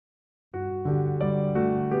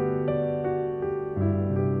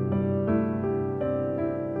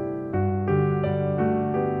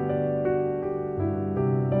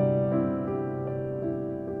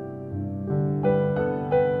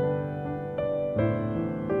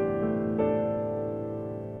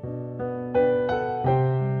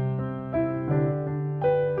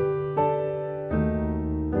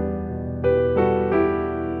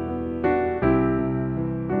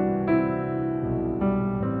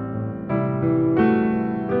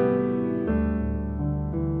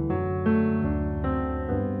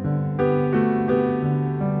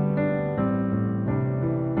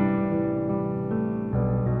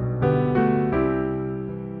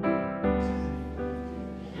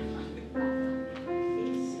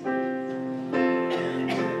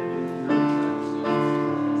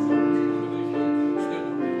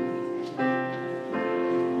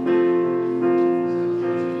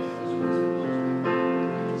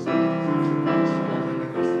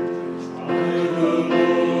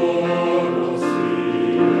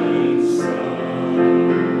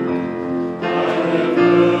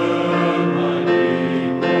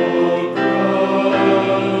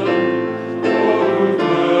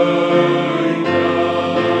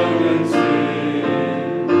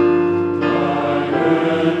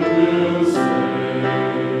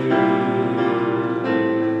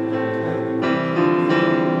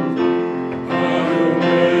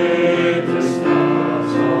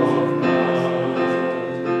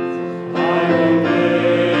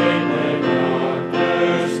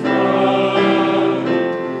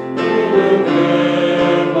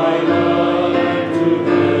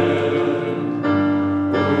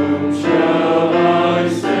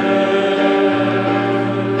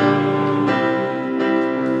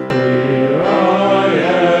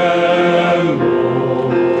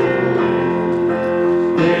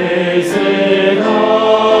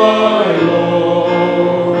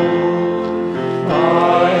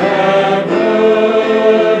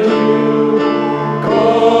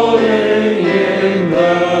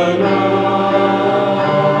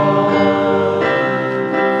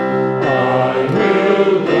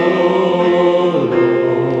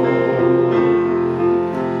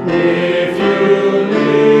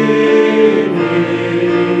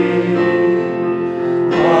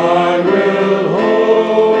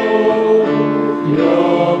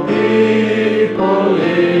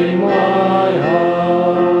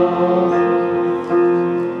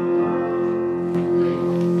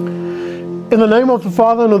In the name of the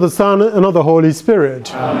Father, and of the Son, and of the Holy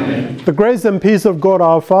Spirit. Amen. The grace and peace of God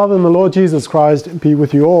our Father and the Lord Jesus Christ be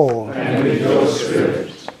with you all. And with your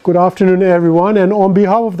spirit. Good afternoon, everyone. And on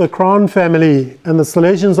behalf of the Kraan family and the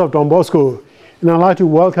Salesians of Don Bosco, and I'd like to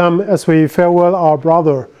welcome as we farewell our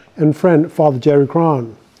brother and friend, Father Gerrit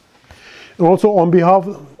Kraan. And also on behalf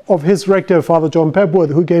of his rector, Father John Pepworth,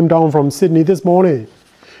 who came down from Sydney this morning.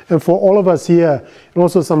 And for all of us here, and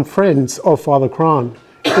also some friends of Father Kraan.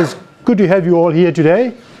 It's good to have you all here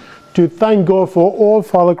today to thank God for all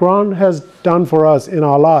Father Kraan has done for us in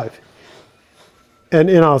our life and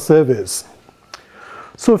in our service.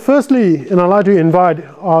 So firstly, and I'd like to invite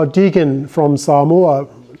our deacon from Samoa,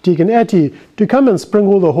 Deacon Etty, to come and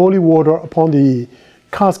sprinkle the holy water upon the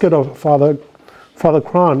casket of Father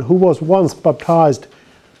Kraan, who was once baptized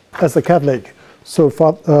as a Catholic. So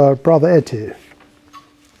Brother Etty.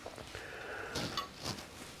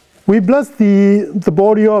 We bless the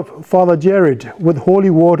body of Father Gerrit with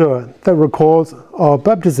holy water that recalls our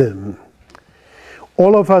baptism.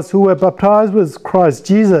 All of us who were baptized with Christ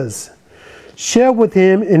Jesus share with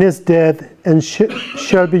him in his death and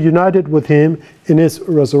shall be united with him in his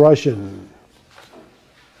resurrection.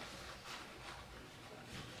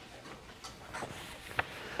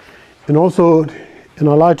 And I'd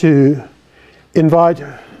like to invite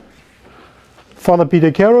Father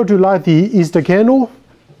Peter Carroll to light the Easter candle.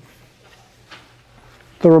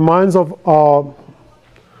 That reminds of our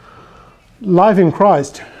life in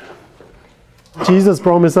Christ. Jesus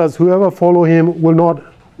promised us, whoever follow him will not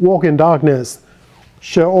walk in darkness,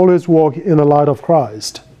 shall always walk in the light of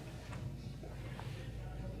Christ.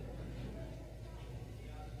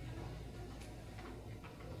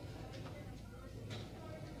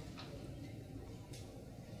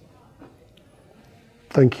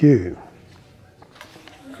 Thank you.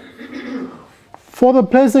 For the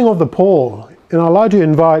blessing of the poor, and I'd like to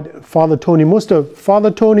invite Father Tony Muster. Father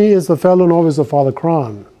Tony is the fellow novice of Father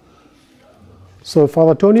Kraan. So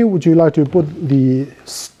Father Tony, would you like to put the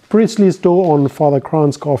priestly store on Father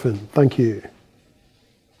Kraan's coffin? Thank you.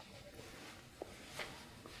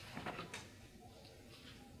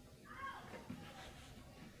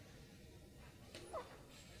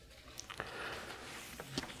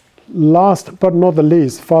 Last but not the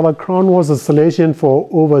least, Father Kraan was a Salesian for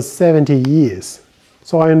over 70 years.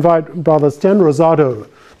 So I invite Brother Stan Rosato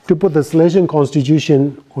to put the Salesian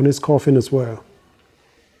Constitution on his coffin as well.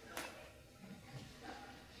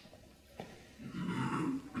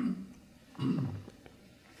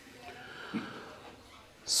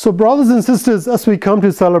 So brothers and sisters, as we come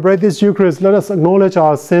to celebrate this Eucharist, let us acknowledge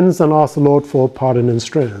our sins and ask the Lord for pardon and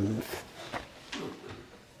strength.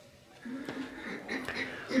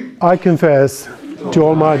 I confess to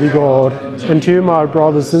Almighty God and to you, my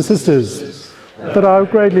brothers and sisters, that I have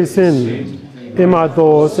greatly sinned in my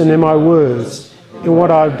thoughts and in my words, in what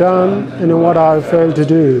I have done and in what I have failed to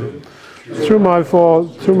do, through my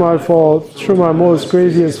most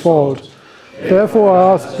grievous fault. Therefore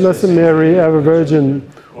I ask Blessed Mary, ever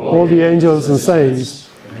Virgin, all the angels and saints,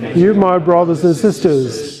 you, my brothers and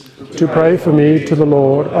sisters, to pray for me to the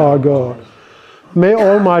Lord our God. May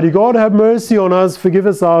Almighty God have mercy on us, forgive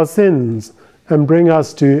us our sins, and bring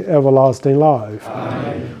us to everlasting life.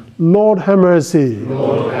 Amen. Lord have mercy.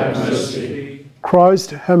 Lord have mercy.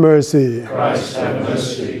 Christ have mercy. Christ have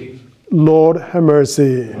mercy. Lord have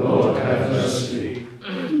mercy. Lord have mercy.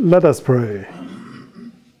 Let us pray.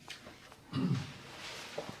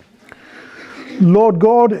 Lord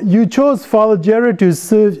God, you chose Father Gerrit to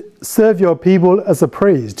serve your people as a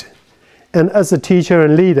priest and as a teacher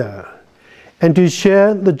and leader, and to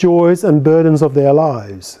share the joys and burdens of their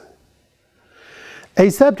lives.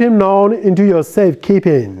 Accept him now into your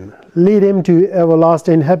safekeeping. Lead him to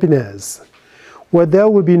everlasting happiness, where there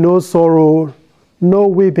will be no sorrow, no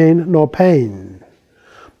weeping, nor pain,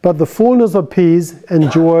 but the fullness of peace and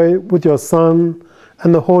joy with your Son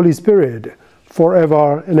and the Holy Spirit,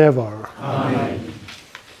 forever and ever. Amen.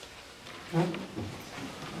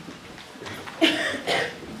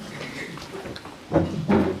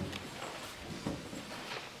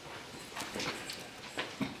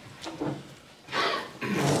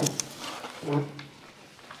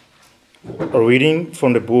 A reading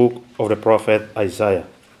from the book of the prophet Isaiah.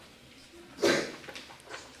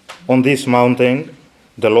 On this mountain,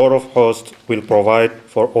 the Lord of hosts will provide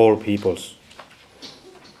for all peoples.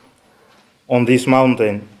 On this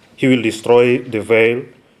mountain, he will destroy the veil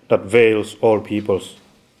that veils all peoples,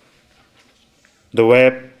 the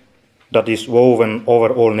web that is woven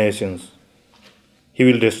over all nations. He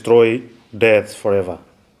will destroy death forever.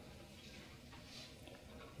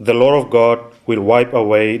 The Lord of God will wipe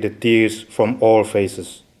away the tears from all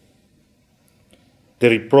faces. The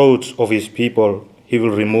reproach of his people he will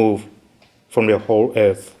remove from the whole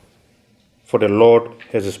earth, for the Lord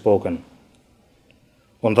has spoken.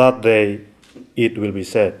 On that day it will be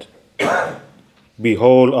said,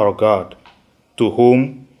 Behold our God, to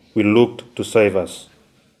whom we looked to save us.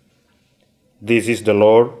 This is the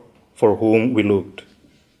Lord for whom we looked.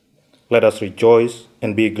 Let us rejoice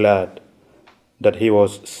and be glad that he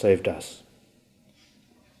was saved us.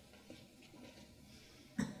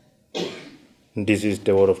 This is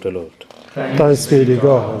the word of the Lord. Thanks be to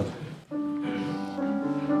God.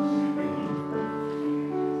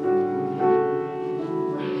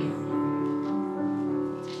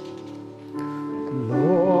 The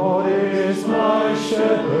Lord is my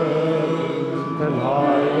shepherd, and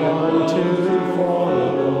I want to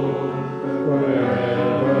follow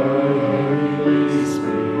wherever he leads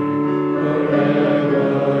me, wherever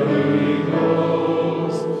he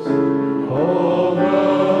goes. Over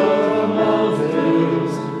the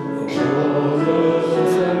mountains,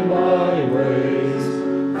 shoulders and byways,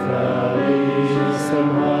 valleys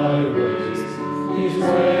and highways, he's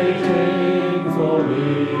waiting for me.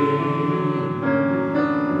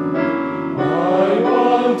 I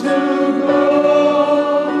want to go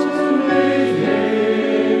to meet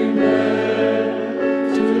him there,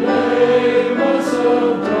 to lay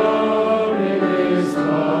myself down in his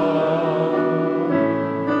love.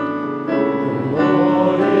 The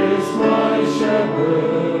Lord is my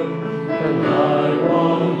shepherd, and I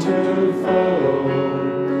want to follow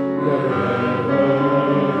wherever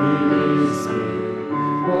he leads me,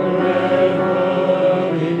 wherever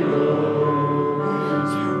he goes.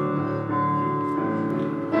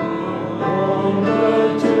 On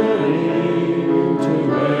the journey to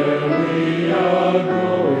where we are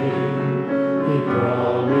going, he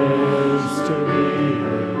promised to be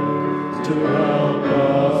there to help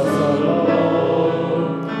us along.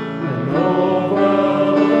 And over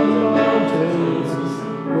the mountains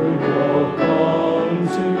we walk on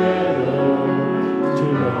together to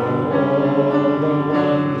know all the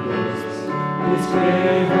wonders he's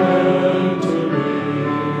given to me.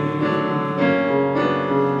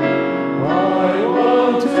 I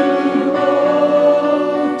want to go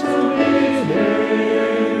to meet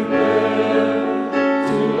him there,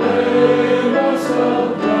 to lay myself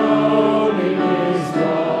down in his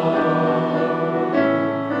love.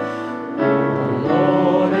 The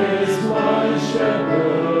Lord is my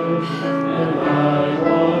shepherd, and I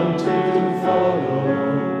want to follow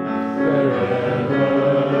wherever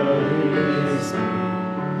he leads me,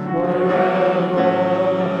 wherever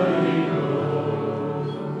he goes.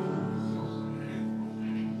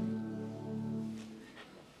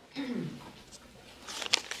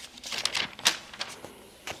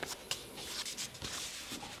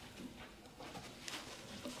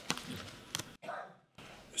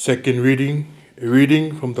 Second reading, a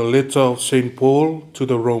reading from the letter of St. Paul to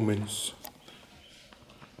the Romans.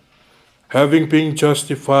 Having been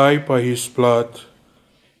justified by his blood,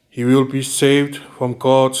 he will be saved from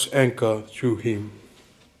God's anger through him.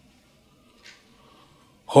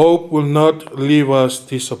 Hope will not leave us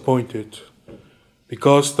disappointed,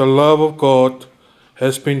 because the love of God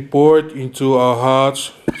has been poured into our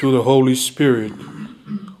hearts through the Holy Spirit,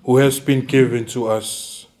 who has been given to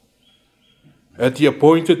us. At the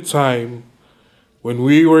appointed time, when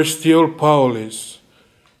we were still powerless,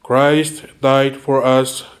 Christ died for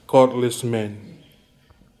us godless men.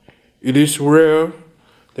 It is rare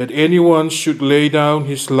that anyone should lay down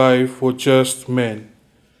his life for just men,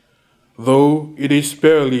 though it is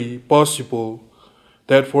barely possible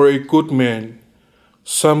that for a good man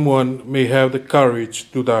someone may have the courage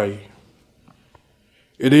to die.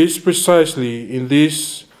 It is precisely in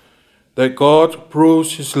this that God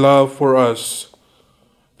proves his love for us,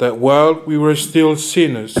 that while we were still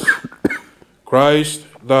sinners, Christ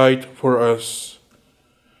died for us.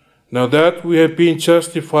 Now that we have been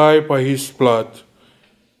justified by his blood,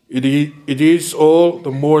 it is all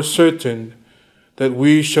the more certain that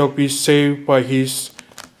we shall be saved by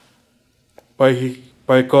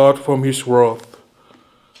God from his wrath.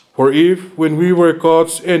 For if, when we were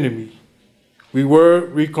God's enemy, we were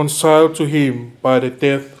reconciled to him by the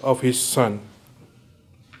death of his Son,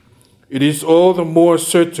 it is all the more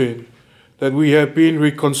certain that we have been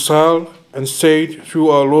reconciled and saved through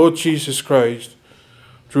our Lord Jesus Christ,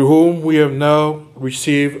 through whom we have now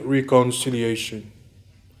received reconciliation.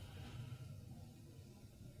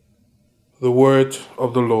 The word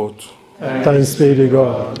of the Lord. Thanks be to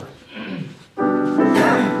God.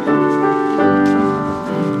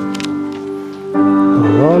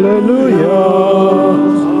 Hallelujah.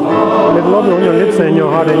 Let love be on your lips and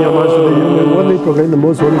your heart and your minds so that you may worthily proclaim the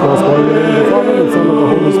most holy gospel in the name of the Father, and the Son, and the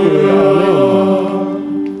Holy Spirit. Amen.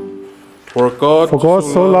 For God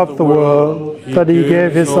so loved the world that he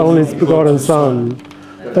gave his only begotten Son,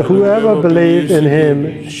 that whoever believes in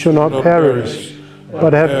him should not perish,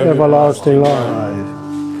 but have everlasting life.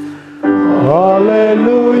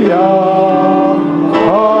 Hallelujah!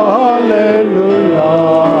 Hallelujah!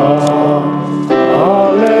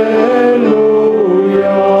 Hallelujah!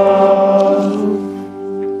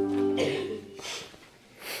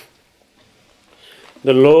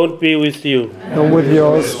 The Lord be with you. And with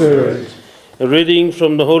your spirit. A reading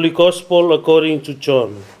from the Holy Gospel according to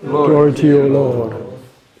John. Glory to you, Lord.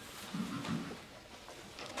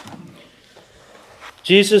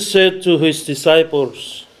 Jesus said to his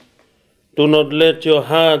disciples, "Do not let your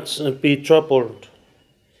hearts be troubled.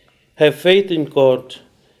 Have faith in God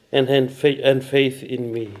and faith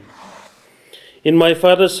in me. In my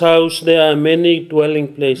Father's house there are many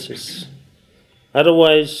dwelling places.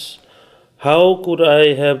 Otherwise, how could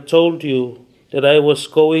I have told you that I was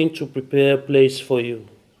going to prepare a place for you?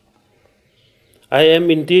 I am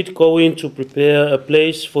indeed going to prepare a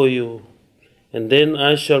place for you, and then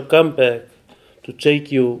I shall come back to take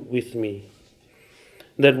you with me,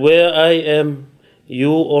 that where I am,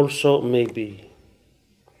 you also may be.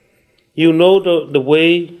 You know the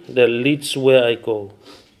way that leads where I go."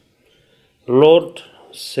 "Lord,"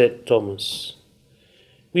 said Thomas,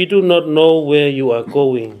 "we do not know where you are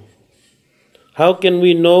going. How can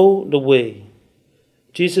we know the way?"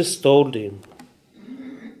 Jesus told him,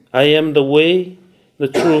 "I am the way, the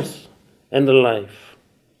truth, and the life.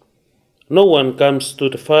 No one comes to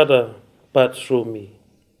the Father but through me."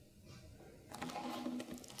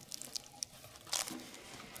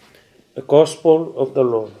 The Gospel of the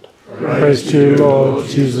Lord. Praise to you, Lord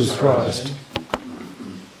Jesus Christ.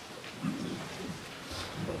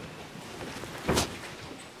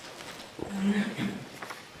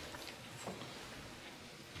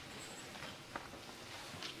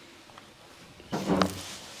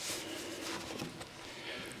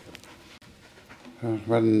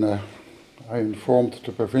 When I informed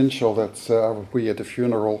the provincial that I would be at the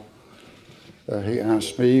funeral, he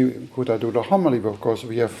asked me, could I do the homily, because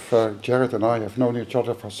we have, Gerrit and I have known each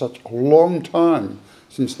other for such a long time,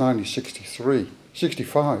 since 1953,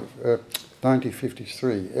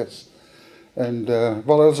 yes. And,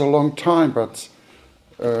 well, it's a long time, but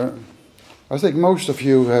I think most of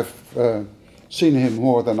you have seen him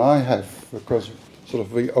more than I have, because sort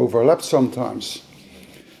of we overlap sometimes.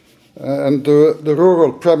 And the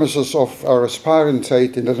rural premises of our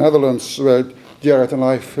aspirantate in the Netherlands, where Gerrit and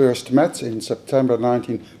I first met in September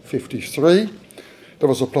 1953, there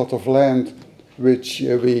was a plot of land which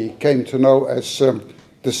we came to know as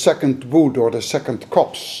the second wood or the second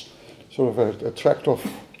copse, sort of a tract of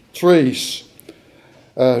trees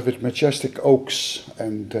with majestic oaks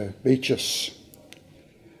and beeches.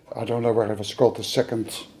 I don't know whether it was called the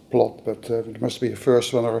second plot, but it must be a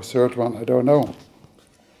first one or a third one, I don't know.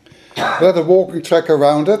 We had a walking track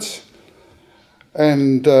around it,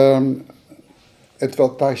 and it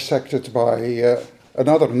was dissected by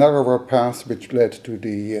another narrower path which led to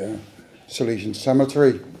the Salesian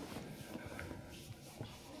cemetery.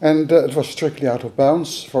 And it was strictly out of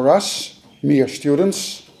bounds for us, mere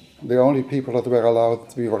students. The only people that were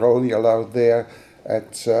allowed, we were only allowed there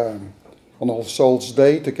at on All Souls'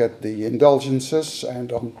 Day to get the indulgences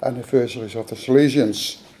and on anniversaries of the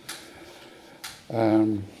Salesians.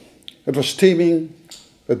 It was teeming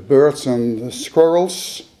with birds and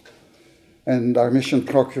squirrels, and our mission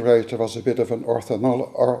procurator was a bit of an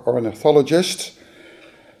ornithologist.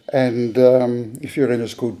 And if you're in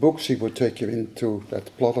his good books, he would take you into that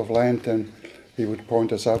plot of land and he would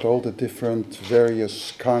point us out all the different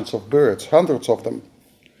various kinds of birds, hundreds of them.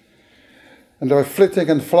 And they were flitting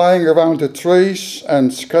and flying around the trees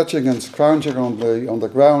and scratching and scrounging on the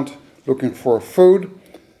ground, looking for food.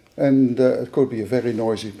 And it could be a very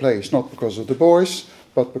noisy place, not because of the boys,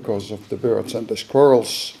 but because of the birds and the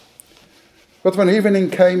squirrels. But when evening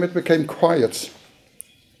came, it became quiet.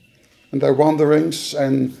 And their wanderings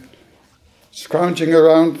and scrounging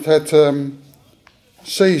around had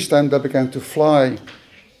ceased, and they began to fly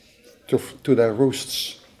to their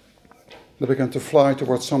roosts. They began to fly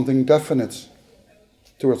towards something definite,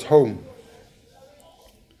 towards home.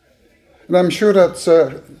 And I'm sure that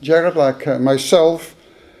Gerrit, like myself,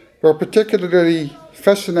 were particularly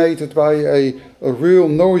fascinated by a real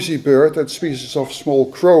noisy bird, that species of small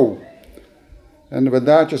crow. And when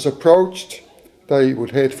that just approached, they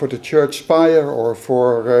would head for the church spire or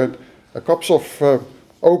for a copse of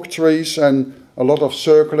oak trees, and a lot of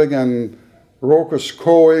circling and raucous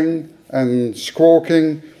cawing and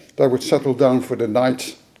squawking. They would settle down for the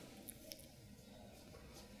night.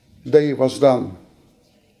 Day was done.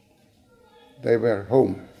 They were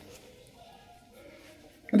home.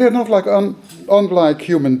 And they're not like unlike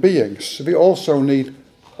human beings. We also need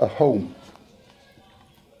a home.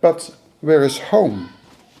 But where is home?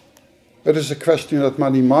 It is a question that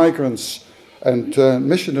many migrants and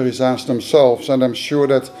missionaries ask themselves, and I'm sure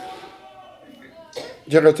that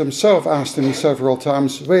Gerrit himself asked me several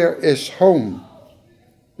times, where is home?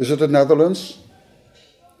 Is it the Netherlands?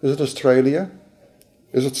 Is it Australia?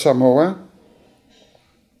 Is it Samoa?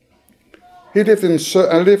 He lived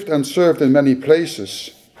and served in many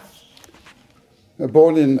places.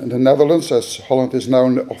 Born in the Netherlands, as Holland is now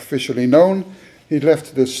officially known, he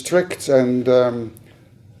left the strict and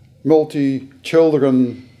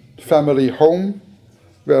multi-children family home,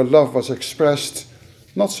 where love was expressed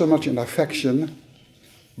not so much in affection,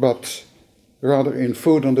 but rather in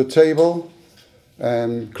food on the table,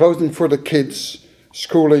 and clothing for the kids,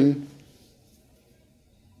 schooling.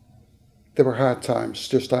 There were hard times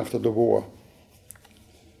just after the war.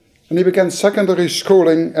 And he began secondary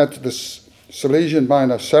schooling at the Salesian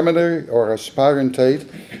Minor Seminary, or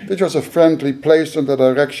Aspirantate, which was a friendly place under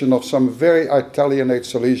the direction of some very Italianate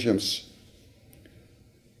Salesians.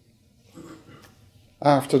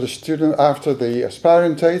 After the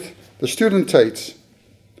Aspirantate, the Studentate,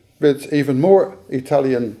 with even more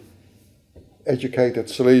Italian educated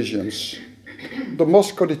Salesians. The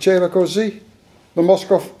Bosco diceva così, the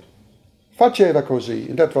Bosco faceva così,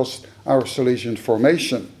 and that was our Salesian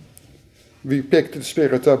formation. We picked the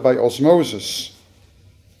spirit up by osmosis.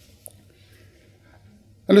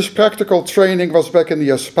 And his practical training was back in the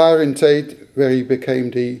Aspirantate, where he became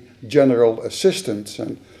the general assistant.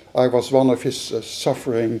 And I was one of his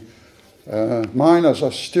suffering minors.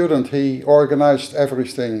 As a student, he organized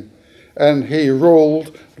everything, and he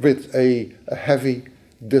ruled with a heavy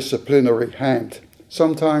disciplinary hand.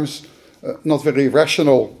 Sometimes not very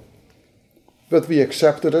rational, but we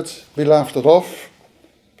accepted it, we laughed it off,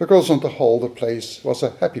 because on the whole the place was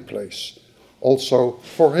a happy place, also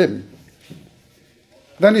for him.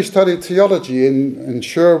 Then he studied theology in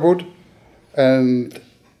Sherwood and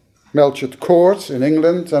Melchet Court in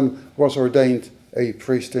England, and was ordained a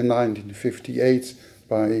priest in 1958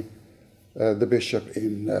 by the bishop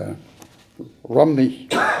in Romsey.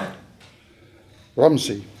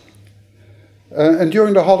 And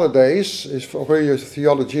during the holidays, his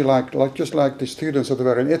theology, just like the students that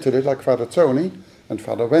were in Italy, like Father Tony and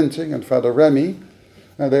Father Wenting and Father Remy,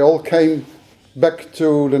 they all came back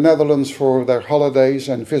to the Netherlands for their holidays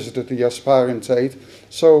and visited the Aspirantate.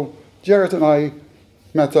 So Gerrit and I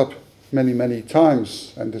met up many, many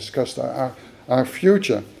times and discussed our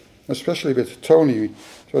future, especially with Tony,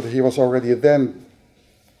 so that he was already then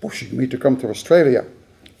pushing me to come to Australia.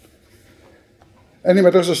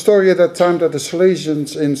 Anyway, there's a story at that time that the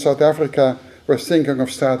Salesians in South Africa were thinking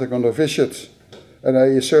of starting on a visit, and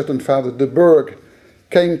a certain Father de Burgh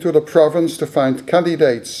came to the province to find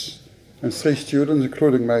candidates, and 3 students,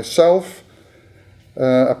 including myself,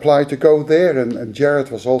 applied to go there, and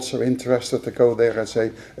Gerrit was also interested to go there as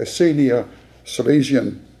a senior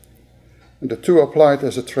Salesian. And the 2 applied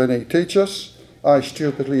as trainee teachers. I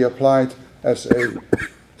stupidly applied as a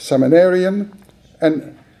seminarian,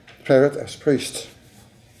 and Gerrit as priest.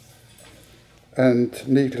 And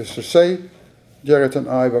needless to say, Gerrit and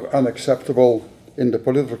I were unacceptable in the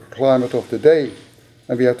political climate of the day,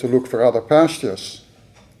 and we had to look for other pastures.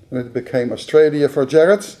 And it became Australia for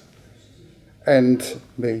Gerrit, and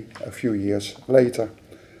me a few years later.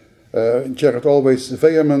 Gerrit always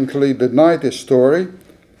vehemently denied this story,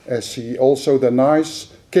 as he also denies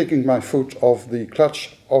kicking my foot off the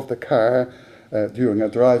clutch of the car during a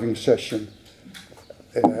driving session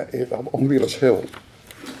on Wheelers Hill.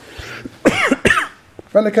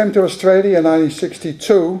 When I came to Australia in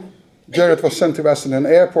 1962, Gerrit was sent to Essendon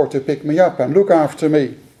Airport to pick me up and look after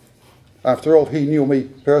me. After all, he knew me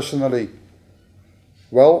personally.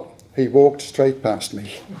 Well, he walked straight past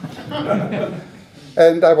me.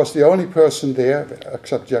 And I was the only person there,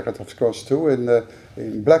 except Gerrit of course too,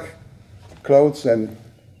 in black clothes and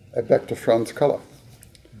a back-to-front collar.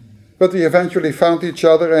 But we eventually found each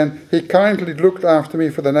other, and he kindly looked after me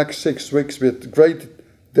for the next 6 weeks with great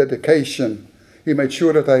dedication. He made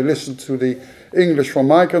sure that I listened to the English for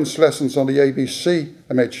Migrants lessons on the ABC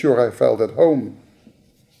and made sure I felt at home.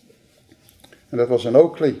 And that was in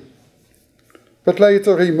Oakley. But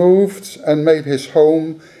later he moved and made his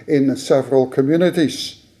home in several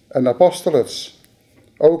communities and apostolates.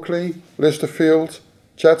 Oakley, Listerfield,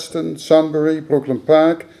 Chadstone, Sunbury, Brooklyn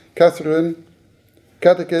Park, Catherine,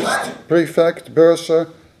 Catechist, Prefect, Bursar,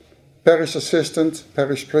 Parish Assistant,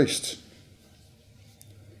 Parish Priest.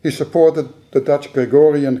 He supported the Dutch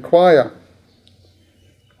Gregorian choir.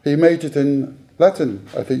 He majored in Latin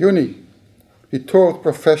at the uni. He taught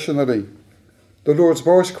professionally. The Lord's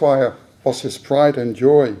Boys Choir was his pride and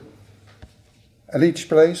joy. And each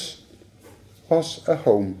place was a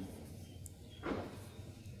home.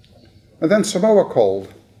 And then Samoa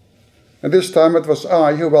called. And this time it was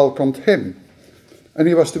I who welcomed him. And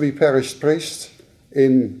he was to be parish priest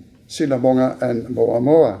in Sinamonga and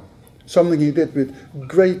Moamoa. Something he did with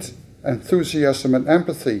great enthusiasm and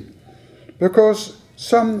empathy. Because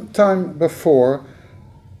some time before,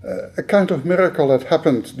 a kind of miracle had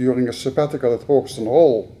happened during a sabbatical at Hoxton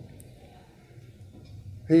Hall.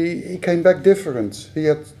 He came back different. He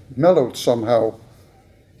had mellowed somehow.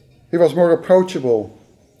 He was more approachable,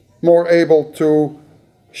 more able to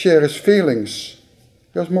share his feelings.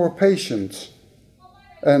 He was more patient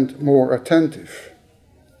and more attentive.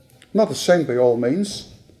 Not a saint by all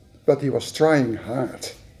means, but he was trying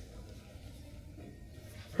hard.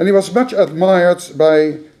 And he was much admired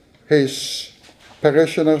by his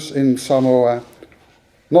parishioners in Samoa,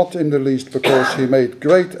 not in the least because he made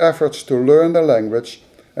great efforts to learn the language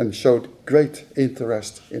and showed great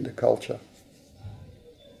interest in the culture.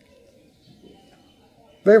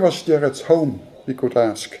 Where was Gerrit's home, we could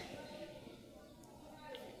ask.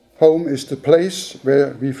 Home is the place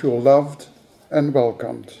where we feel loved and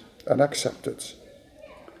welcomed and accepted.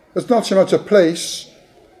 It's not so much a place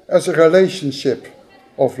as a relationship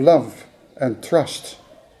of love and trust.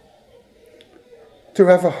 To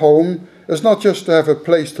have a home is not just to have a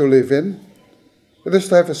place to live in, it is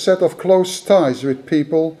to have a set of close ties with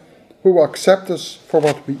people who accept us for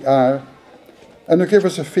what we are and who give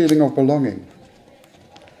us a feeling of belonging.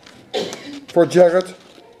 For Gerrit,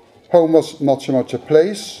 home was not so much a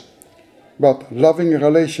place, but loving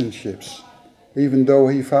relationships, even though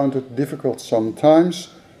he found it difficult sometimes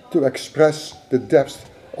to express the depth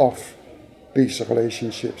of these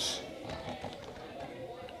relationships.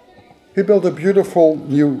 He built a beautiful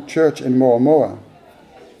new church in Moamoa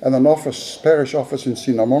and an parish office in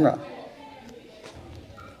Sinamonga.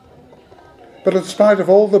 But in spite of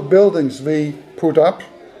all the buildings we put up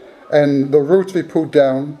and the roots we put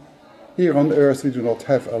down, here on earth we do not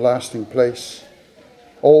have a lasting place.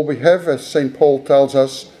 All we have, as St. Paul tells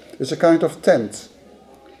us, is a kind of tent.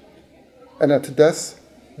 And at death,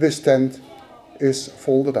 this tent is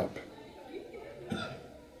folded up.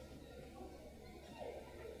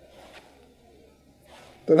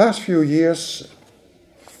 The last few years,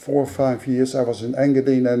 4 or 5 years, I was in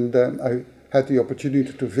Engadine and I had the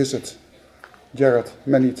opportunity to visit Gerrit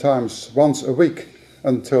many times, once a week,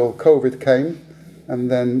 until COVID came. And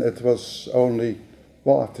then it was only,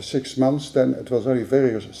 after 6 months, then it was only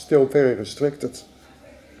still very restricted.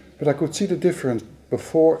 But I could see the difference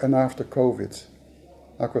before and after COVID.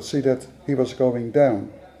 I could see that he was going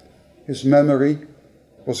down. His memory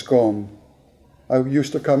was gone. I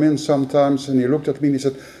used to come in sometimes and he looked at me and he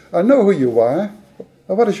said, "I know who you are.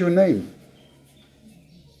 What is your name?"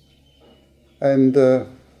 And, that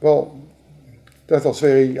was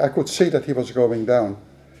I could see that he was going down.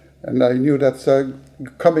 And I knew that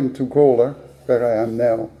coming to Gola, where I am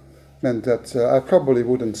now, meant that I probably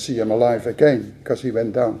wouldn't see him alive again, because he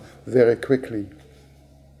went down very quickly.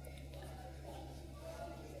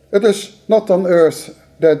 It is not on earth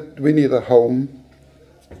that we need a home.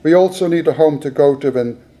 We also need a home to go to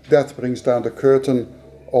when death brings down the curtain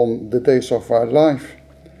on the days of our life.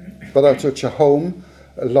 Without such a home,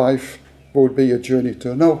 life would be a journey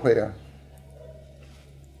to nowhere.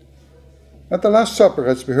 At the Last Supper,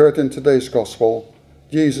 as we heard in today's Gospel,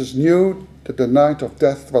 Jesus knew that the night of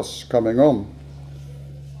death was coming on.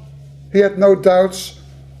 He had no doubts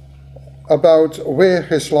about where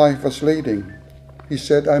his life was leading. He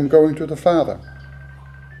said, "I'm going to the Father."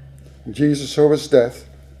 Jesus saw his death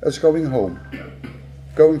as going home,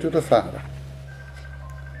 going to the Father.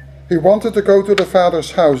 He wanted to go to the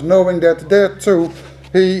Father's house, knowing that there too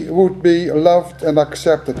he would be loved and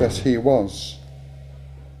accepted as he was.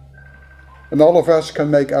 And all of us can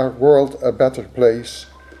make our world a better place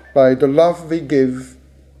by the love we give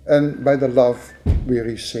and by the love we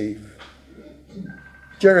receive.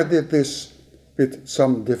 Gerrit did this with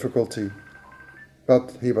some difficulty,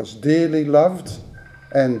 but he was dearly loved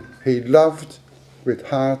and he loved with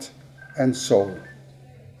heart and soul.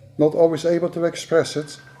 Not always able to express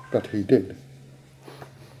it, but he did.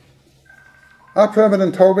 Our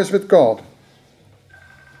permanent home is with God,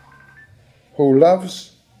 who loves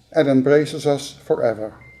and embraces us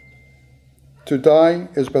forever. To die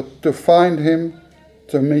is but to find him,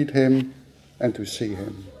 to meet him, and to see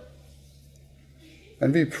him.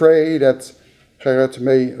 And we pray that Gerrit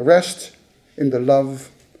may rest in the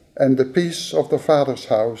love and the peace of the Father's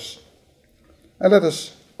house. And let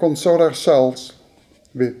us console ourselves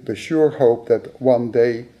with the sure hope that one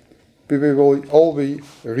day we will all be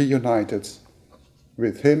reunited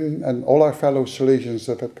with him and all our fellow Salesians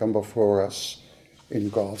that have come before us in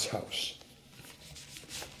God's house.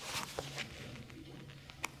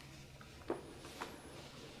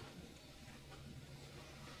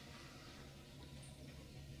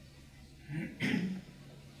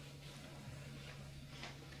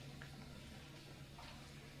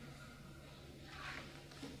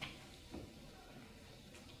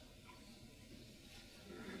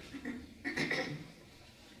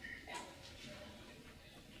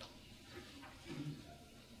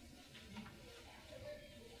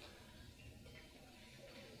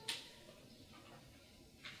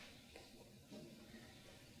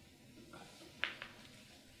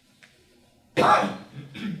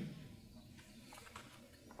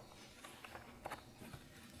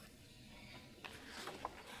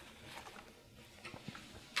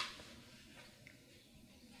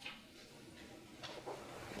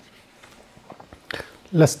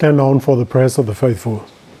 Let's stand on for the prayers of the faithful.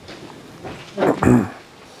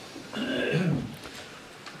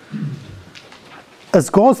 As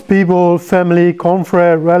God's people, family,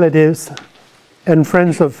 confrere, relatives, and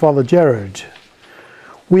friends of Father Gerrit,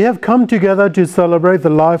 we have come together to celebrate the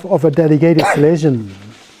life of a dedicated Salesian.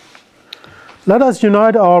 Let us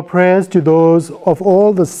unite our prayers to those of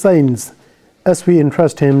all the saints as we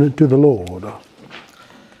entrust him to the Lord.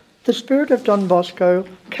 The spirit of Don Bosco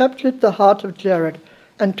captured the heart of Gerrit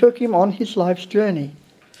and took him on his life's journey.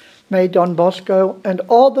 May Don Bosco and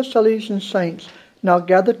all the Salesian saints now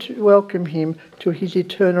gather to welcome him to his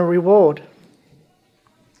eternal reward.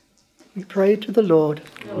 We pray to the Lord.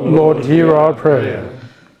 Lord, hear our prayer.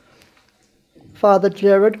 Father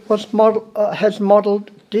Gerrit has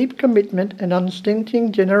modelled deep commitment and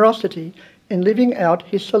unstinting generosity in living out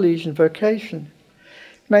his Salesian vocation.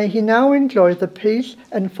 May he now enjoy the peace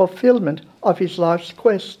and fulfilment of his life's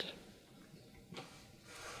quest.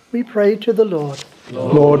 We pray to the Lord.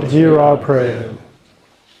 Lord, hear our prayer.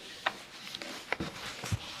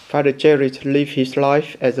 Father Gerrit lived his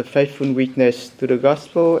life as a faithful witness to the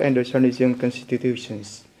gospel and the Salesian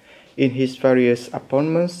constitutions in his various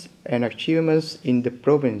appointments and achievements in the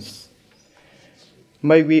province.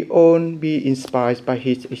 May we all be inspired by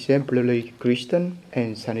his exemplary Christian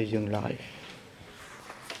and Salesian life.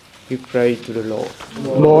 We pray to the Lord.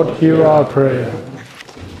 Lord, hear our prayer.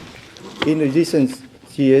 In the recent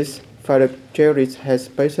years, Father Gerrit has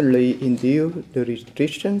patiently endured the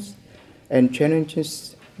restrictions and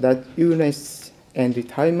challenges that illness and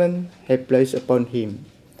retirement have placed upon him.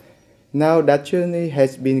 Now that journey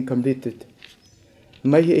has been completed,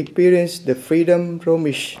 may he experience the freedom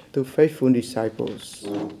promised to faithful disciples.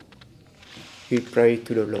 We pray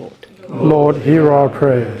to the Lord. Lord, hear our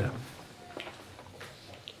prayer.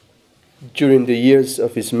 During the years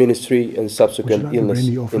of his ministry and subsequent Would you like illness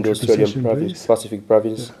the brandy in the offered Australian procession, province, please? Pacific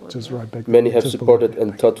province, Just right back. many have Just supported below.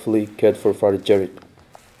 and thoughtfully cared for Father Gerrit.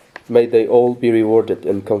 May they all be rewarded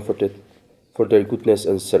and comforted for their goodness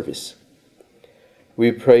and service.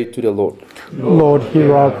 We pray to the Lord. Lord,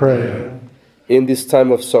 hear our prayer. In this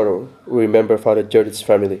time of sorrow, we remember Father Gerrit's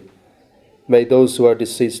family. May those who are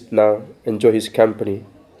deceased now enjoy his company,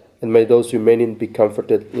 and may those remaining be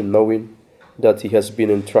comforted in knowing that he has been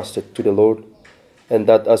entrusted to the Lord, and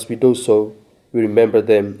that as we do so, we remember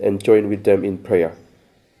them and join with them in prayer.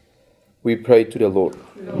 We pray to the Lord.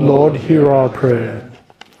 Lord, hear our prayer.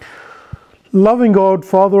 Loving God,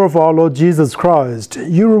 Father of our Lord Jesus Christ,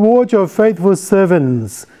 you reward your faithful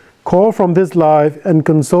servants, call from this life, and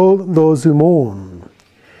console those who mourn.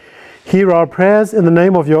 Hear our prayers in the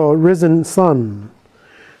name of your risen Son,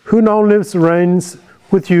 who now lives and reigns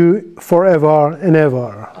with you forever and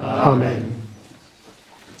ever. Amen.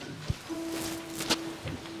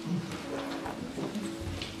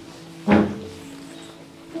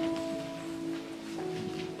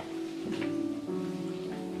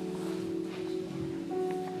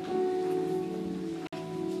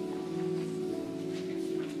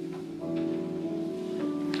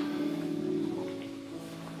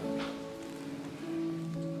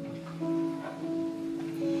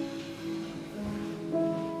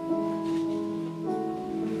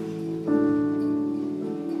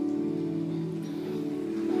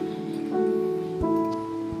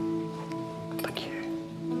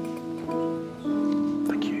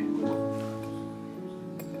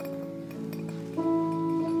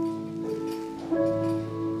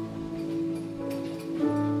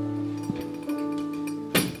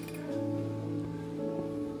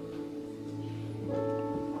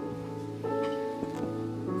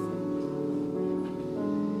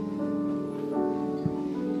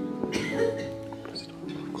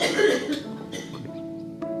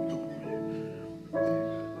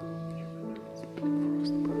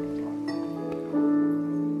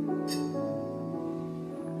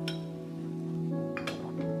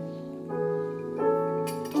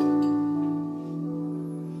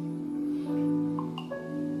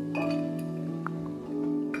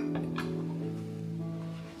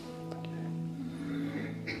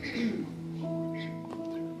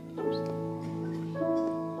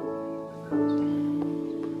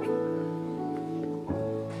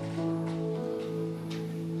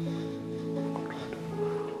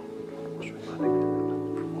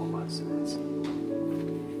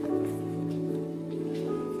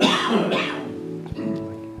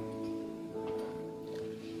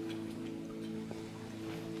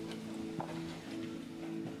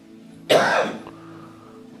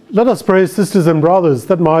 Let us pray, sisters and brothers,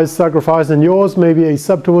 that my sacrifice and yours may be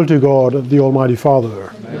acceptable to God, the Almighty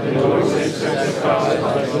Father. May the Lord accept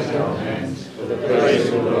sacrifice at your hands for the praise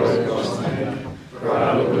of the Lord God's name, for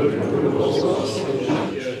our good and good of all God's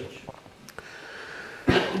church.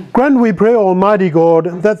 Grant, we pray, Almighty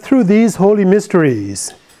God, that through these holy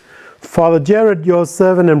mysteries, Father Gerrit, your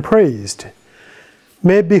servant and priest,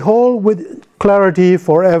 may behold with clarity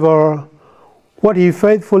forever what he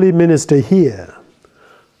faithfully ministered here.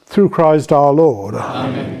 Through Christ our Lord.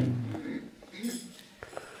 Amen.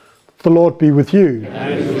 The Lord be with you.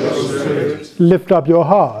 And with your spirit. Lift up your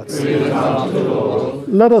hearts. We lift up the Lord.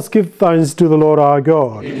 Let us give thanks to the Lord our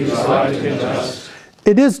God. It is right and just.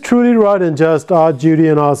 It is truly right and just, our duty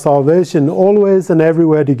and our salvation, always and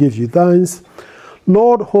everywhere to give you thanks.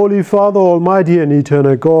 Lord, Holy Father, Almighty and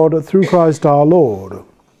eternal God, through Christ our Lord.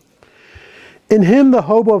 In him the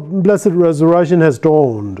hope of blessed resurrection has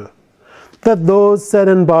dawned, that those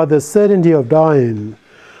saddened by the certainty of dying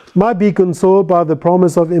might be consoled by the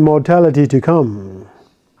promise of immortality to come.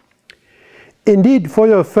 Indeed, for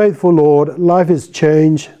your faithful Lord, life is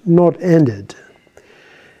changed, not ended.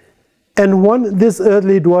 And when this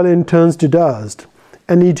earthly dwelling turns to dust,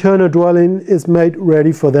 an eternal dwelling is made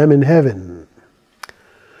ready for them in heaven.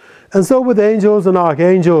 And so with angels and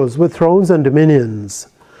archangels, with thrones and dominions,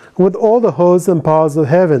 with all the hosts and powers of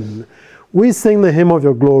heaven, we sing the hymn of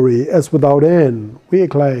your glory, as without end we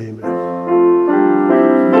acclaim. Holy,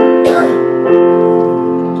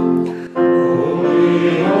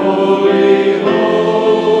 holy,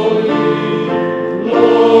 holy,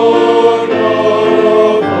 Lord God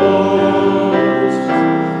of hosts,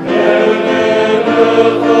 heaven and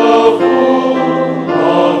earth are full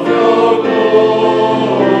of your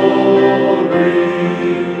glory.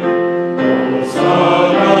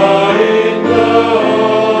 Hosanna in the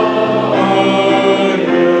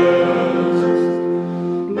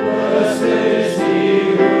Blessed is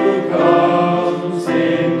he who comes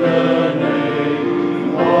in the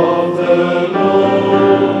name of the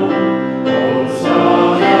Lord.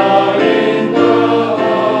 Hosanna in the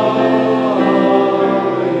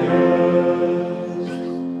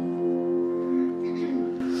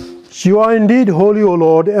highest. You are indeed holy, O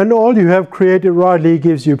Lord, and all you have created rightly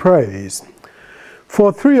gives you praise.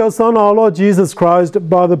 For through your Son, our Lord Jesus Christ,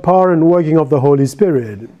 by the power and working of the Holy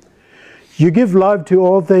Spirit, you give life to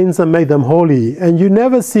all things and make them holy, and you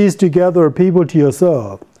never cease to gather a people to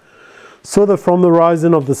yourself, so that from the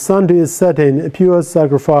rising of the sun to its setting, a pure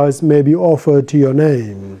sacrifice may be offered to your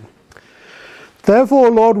name. Therefore,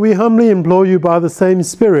 Lord, we humbly implore you by the same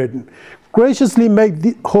Spirit, graciously make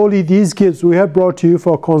holy these gifts we have brought to you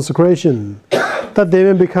for consecration, that they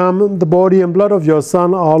may become the body and blood of your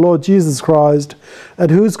Son, our Lord Jesus Christ, at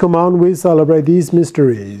whose command we celebrate these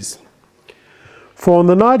mysteries. For on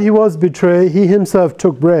the night he was betrayed, he himself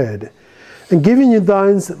took bread, and giving you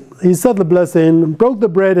thanks, he said the blessing, broke the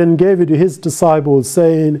bread and gave it to his disciples,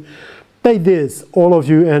 saying, "Take this, all of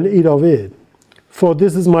you, and eat of it, for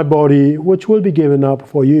this is my body, which will be given up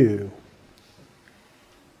for you."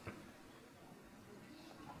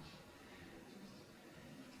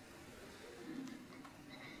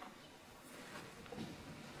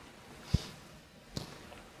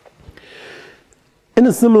 In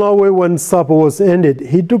a similar way, when supper was ended,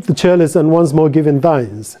 he took the chalice and once more giving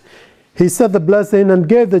thanks, he said the blessing and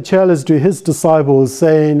gave the chalice to his disciples,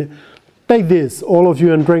 saying, "Take this, all of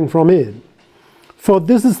you, and drink from it. For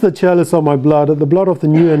this is the chalice of my blood, the blood of the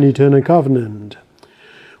new and eternal covenant,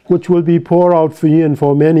 which will be poured out for you and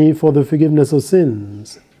for many for the forgiveness of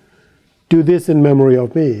sins. Do this in memory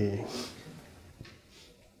of me."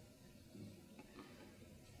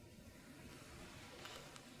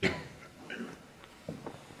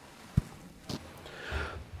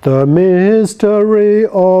 The mystery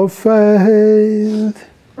of faith.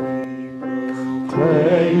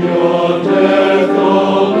 Proclaim your death,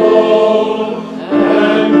 O Lord,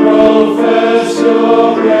 and profess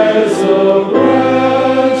your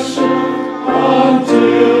resurrection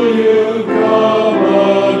until you come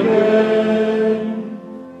again.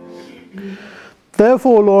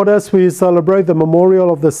 Therefore, Lord, as we celebrate the memorial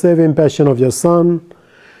of the saving passion of your Son,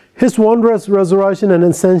 his wondrous resurrection and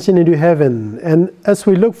ascension into heaven, and as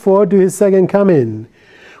we look forward to his second coming,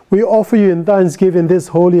 we offer you in thanksgiving this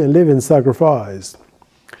holy and living sacrifice.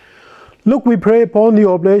 Look, we pray upon the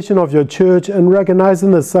oblation of your church and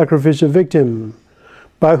recognizing the sacrificial victim,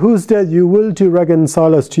 by whose death you will to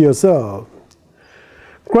reconcile us to yourself.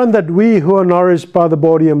 Grant that we who are nourished by the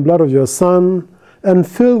body and blood of your Son, and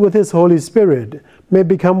filled with his Holy Spirit, may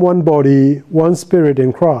become one body, one spirit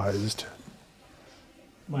in Christ.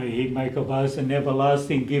 May he make of us an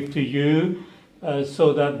everlasting gift to you,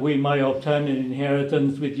 so that we may obtain an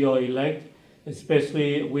inheritance with your elect,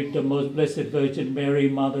 especially with the most blessed Virgin Mary,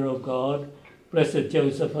 Mother of God, blessed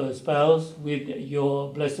Joseph, her spouse, with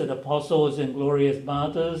your blessed apostles and glorious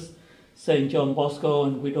martyrs, Saint John Bosco,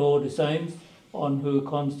 and with all the saints, on whose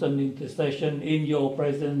constant intercession in your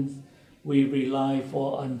presence we rely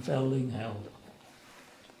for unfailing help.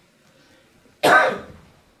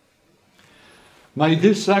 May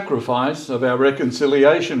this sacrifice of our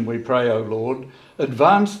reconciliation, we pray, O Lord,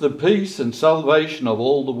 advance the peace and salvation of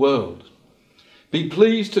all the world. Be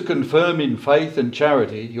pleased to confirm in faith and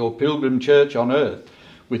charity your pilgrim church on earth,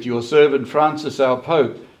 with your servant Francis our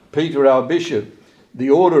Pope, Peter our Bishop, the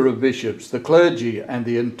order of bishops, the clergy, and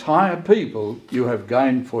the entire people you have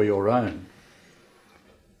gained for your own.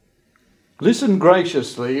 Listen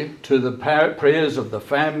graciously to the prayers of the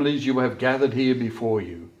families you have gathered here before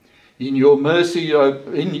you. In your mercy,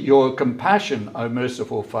 in your compassion, O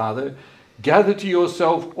merciful Father, gather to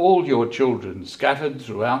yourself all your children scattered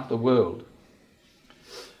throughout the world.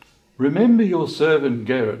 Remember your servant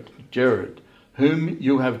Gerrit, whom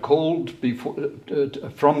you have called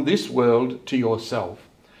from this world to yourself.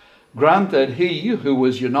 Grant that he, who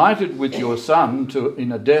was united with your Son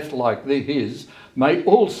in a death like his, may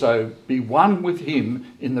also be one with him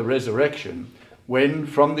in the resurrection, when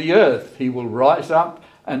from the earth he will rise up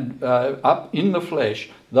and up in the flesh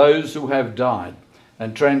those who have died,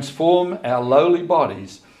 and transform our lowly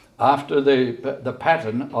bodies after the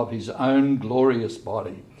pattern of his own glorious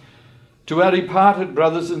body. To our departed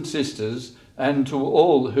brothers and sisters, and to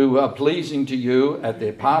all who are pleasing to you at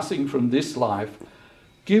their passing from this life,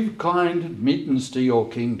 give kind admittance to your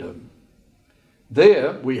kingdom.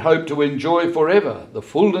 There we hope to enjoy forever the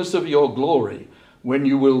fullness of your glory, when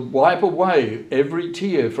you will wipe away every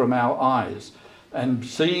tear from our eyes, and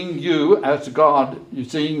seeing you, our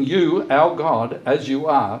God, as you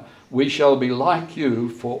are, we shall be like you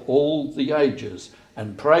for all the ages,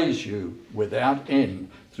 and praise you without end,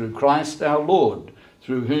 through Christ our Lord,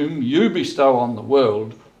 through whom you bestow on the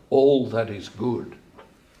world all that is good.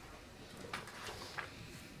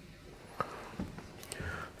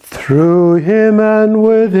 Through him and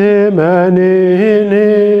with him and in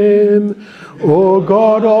him, O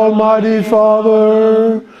God, Almighty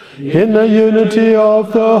Father, in the unity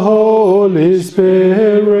of the Holy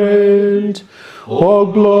Spirit, all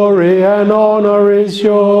glory and honor is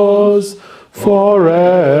yours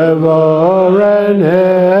forever and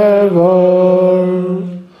ever.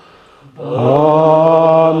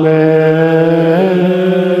 Amen.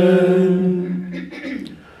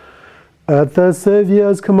 At the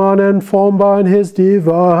Saviour's command and formed by his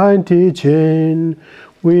divine teaching,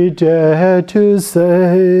 we dare to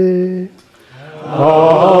say,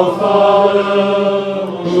 Our Father,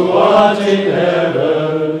 who art in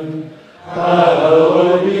heaven,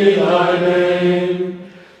 hallowed be thy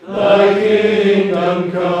name. Thy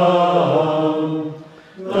kingdom come,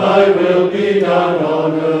 thy will be done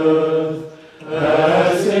on earth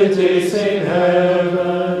as it is in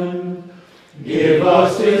heaven. Give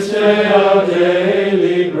us this day our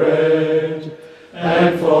daily bread,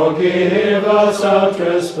 and forgive us our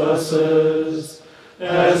trespasses,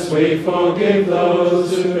 as we forgive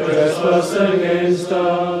those who trespass against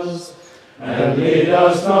us. And lead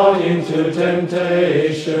us not into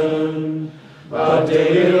temptation, but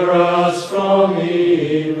deliver us from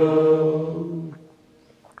evil.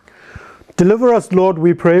 Deliver us, Lord,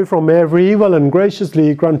 we pray, from every evil, and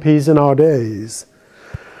graciously grant peace in our days,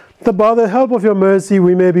 that by the help of your mercy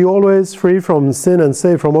we may be always free from sin and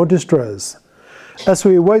safe from all distress, as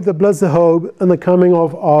we await the blessed hope and the coming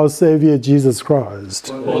of our Saviour Jesus Christ.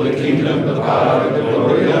 For the kingdom, the power, and the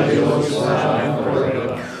glory are yours forever.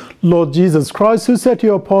 Lord Jesus Christ, who said to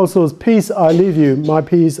your apostles, "Peace I leave you, my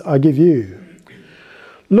peace I give you,"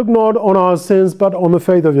 look not on our sins, but on the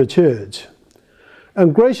faith of your church,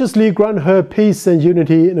 and graciously grant her peace and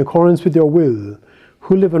unity in accordance with your will,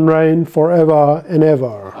 who live and reign forever and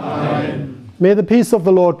ever. Amen. May the peace of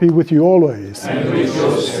the Lord be with you always. And with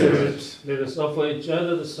your spirit. Let us offer each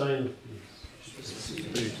other the sign of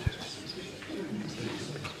peace.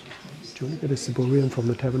 Do you want to get a ciborium from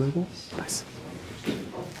the tabernacle? Nice.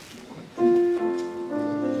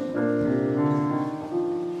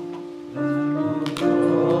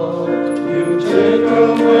 You take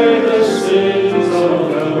away the sins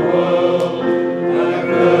of the world, have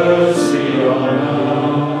mercy on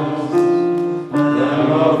us.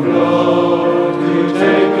 Lamb of God, you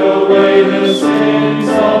take away the sins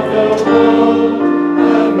of the world,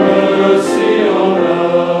 have mercy on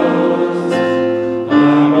us.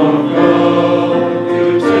 Lamb of God,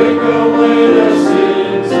 you take away the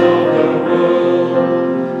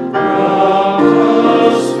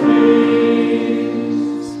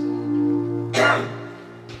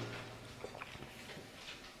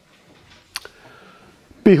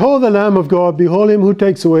Behold the Lamb of God, behold him who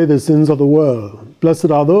takes away the sins of the world. Blessed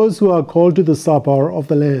are those who are called to the supper of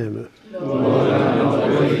the Lamb. Lord, I am not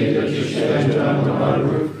worthy that you should enter under my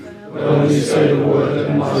roof, but only say the word,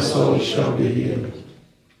 and my soul shall be healed.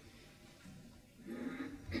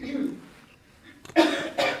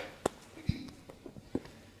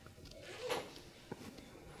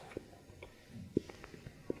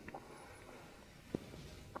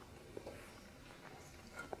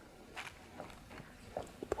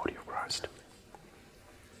 Body of Christ.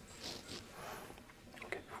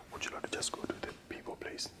 Okay, would you like to just go to the people,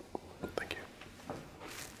 please? Thank you.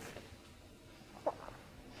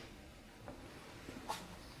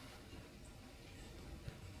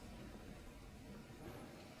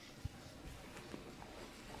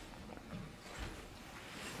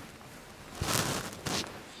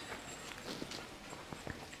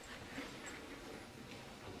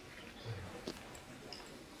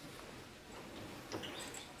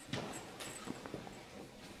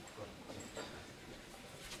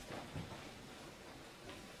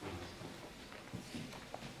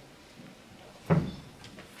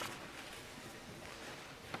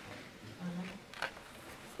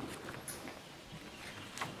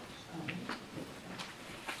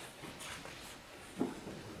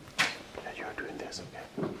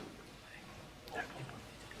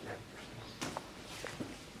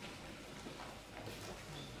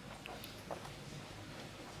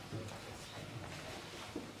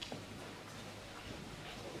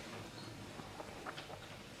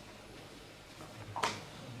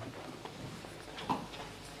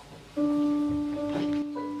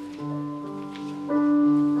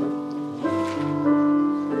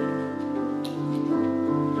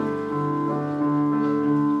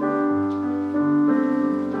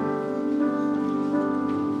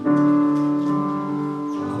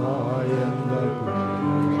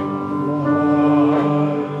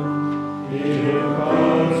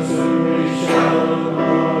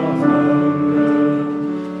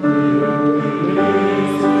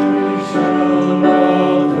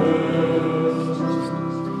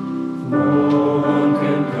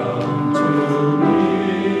 Okay.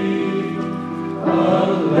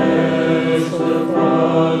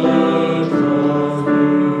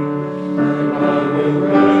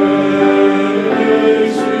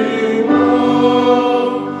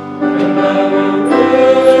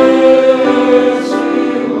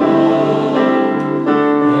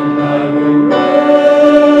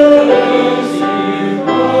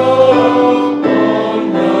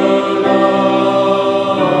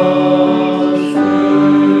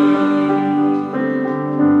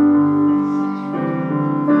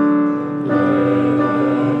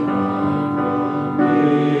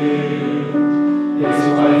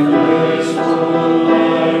 Yeah.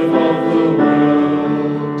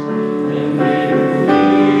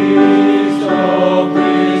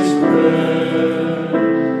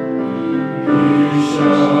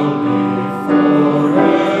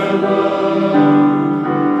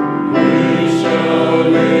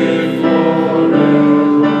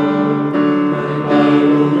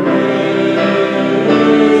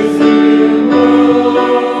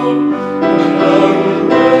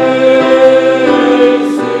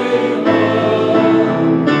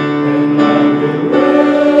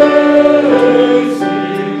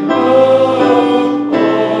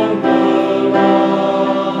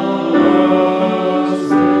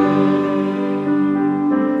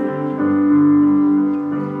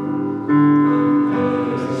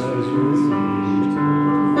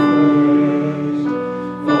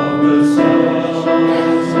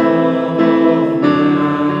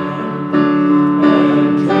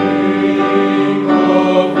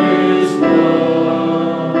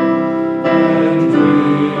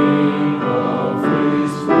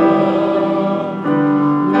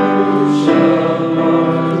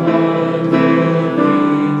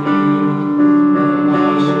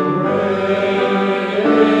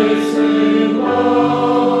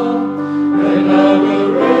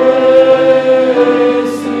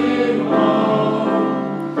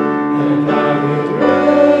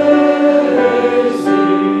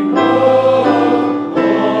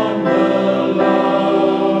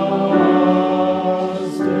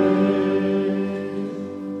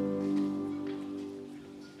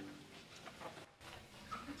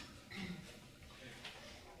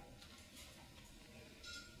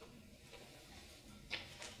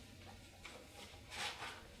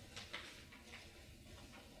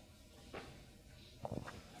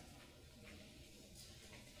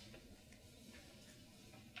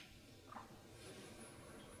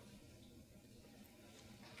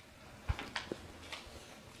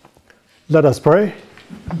 Let us pray.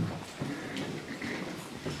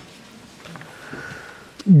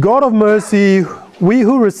 God of mercy, we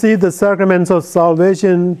who receive the sacraments of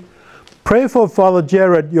salvation, pray for Father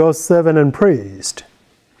Gerrit, your servant and priest.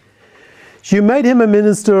 You made him a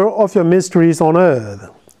minister of your mysteries on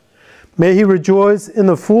earth. May he rejoice in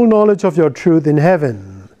the full knowledge of your truth in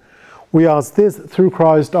heaven. We ask this through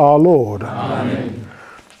Christ our Lord. Amen.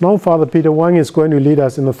 Now Father Peter Wang is going to lead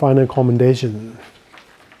us in the final commendation.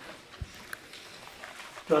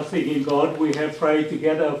 Trusting in God, we have prayed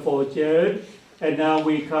together for Gerrit, and now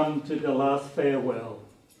we come to the last farewell.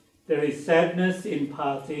 There is sadness in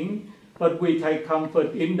parting, but we take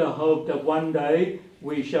comfort in the hope that one day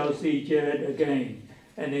we shall see Gerrit again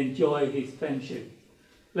and enjoy his friendship.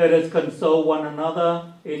 Let us console one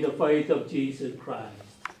another in the faith of Jesus Christ.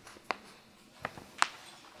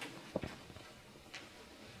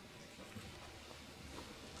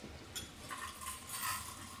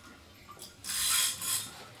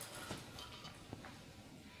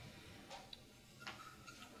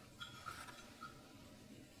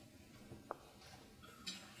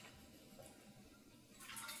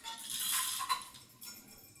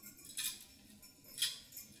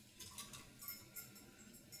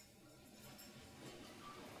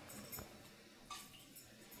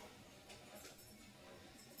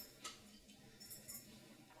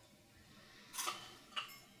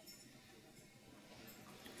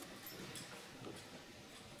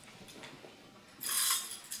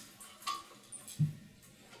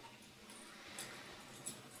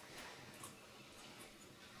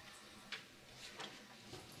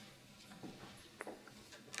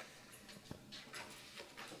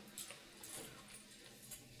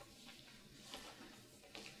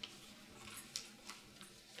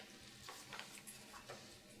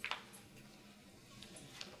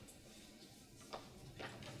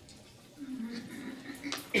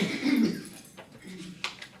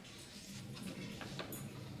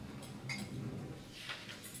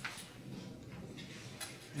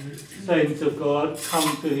 Saints of God,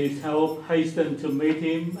 come to his help, hasten to meet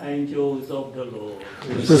him, angels of the Lord.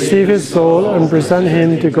 Receive his soul and present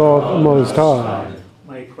him to God the Most High.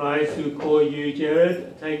 May Christ, who called you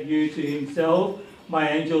Gerrit, take you to himself.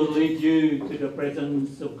 May angels lead you to the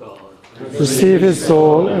presence of God. Receive his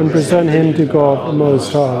soul and present him to God the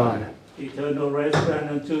Most High. Eternal rest grant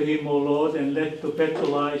unto him, O Lord, and let perpetual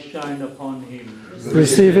light shine upon him.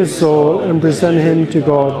 Receive his soul and present him to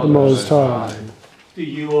God the Most High. To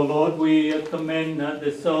you, O Lord, we commend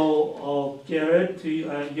the soul of Gerrit, to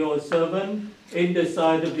your servant. In the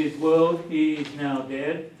sight of this world, he is now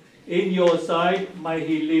dead. In your sight, may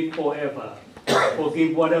he live forever.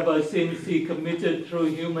 Forgive whatever sins he committed through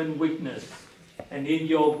human weakness. And in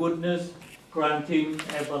your goodness, grant him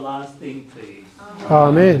everlasting peace.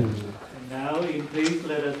 Amen. And now, in peace,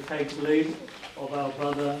 let us take leave of our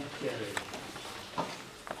brother Gerrit.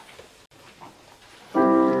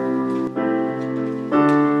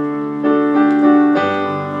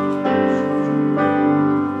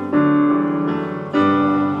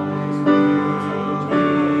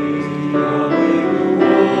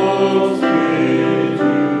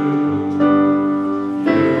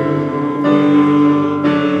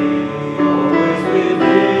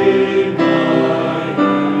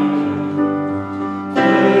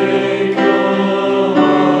 Take your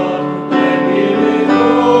heart.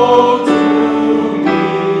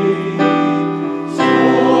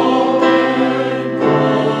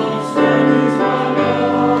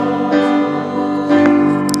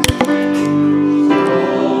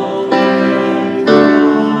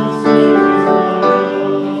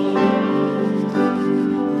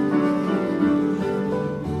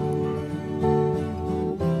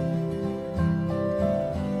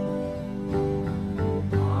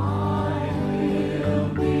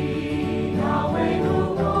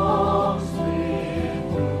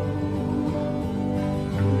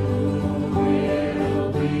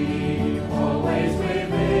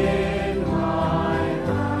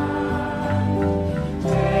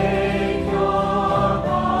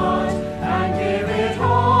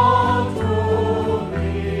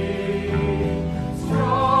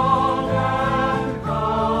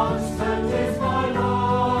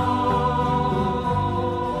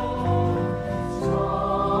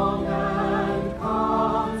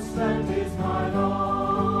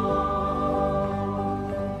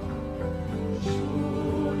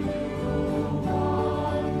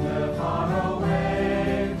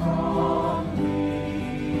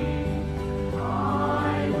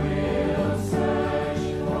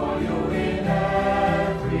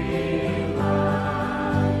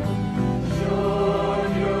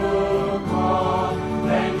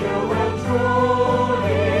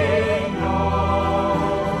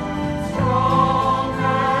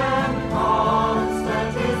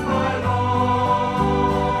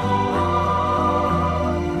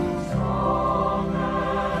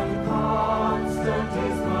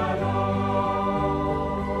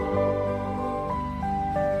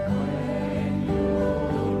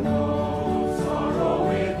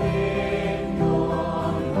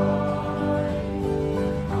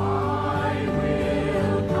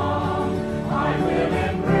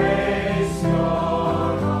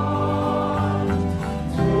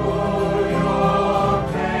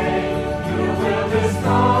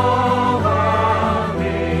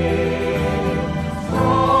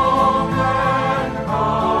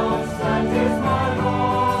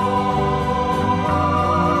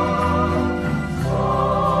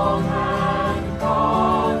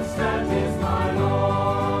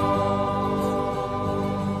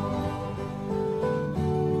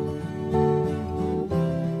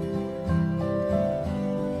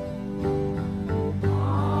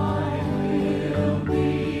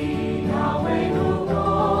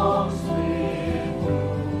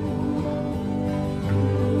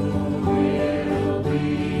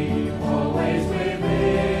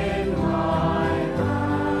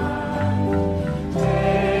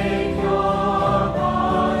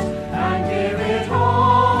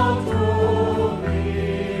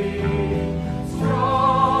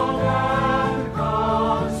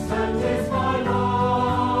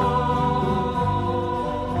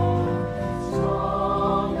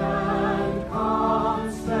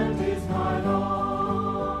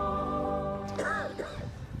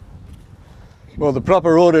 Well, the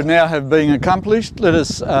proper order now have been accomplished. Let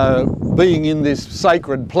us, being in this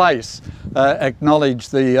sacred place, acknowledge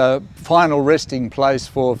the final resting place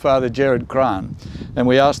for Father Gerrit Kraan. And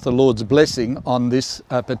we ask the Lord's blessing on this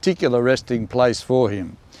particular resting place for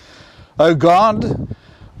him. O God,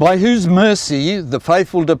 by whose mercy the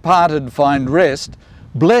faithful departed find rest,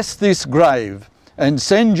 bless this grave and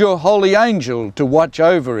send your holy angel to watch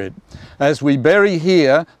over it. As we bury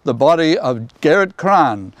here the body of Gerrit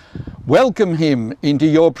Kraan, welcome him into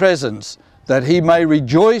your presence, that he may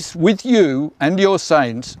rejoice with you and your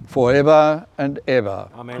saints forever and ever.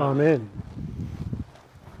 Amen. Amen.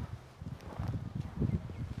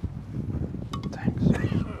 Thanks.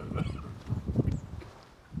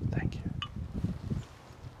 Thank you.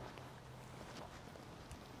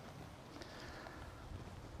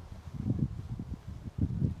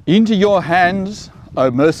 Into your hands, O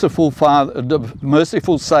merciful Father,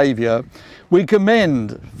 merciful Saviour, we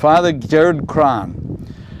commend Father Gerrit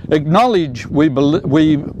Kraan. Acknowledge,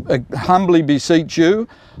 we humbly beseech you,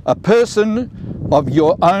 a person of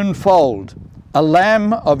your own fold, a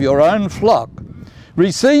lamb of your own flock.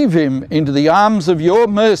 Receive him into the arms of your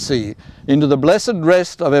mercy, into the blessed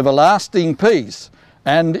rest of everlasting peace,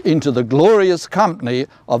 and into the glorious company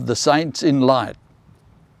of the saints in light.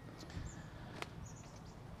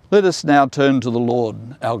 Let us now turn to the Lord,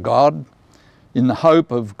 our God, in the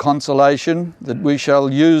hope of consolation that we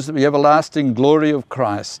shall use the everlasting glory of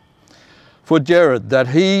Christ. For Gerrit, that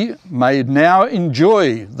he may now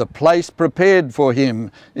enjoy the place prepared for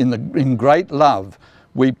him in great love,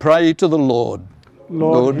 we pray to the Lord.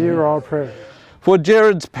 Lord, hear our prayer. For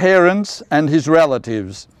Gerrit's parents and his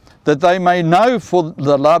relatives, that they may know for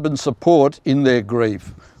the love and support in their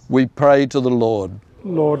grief, we pray to the Lord.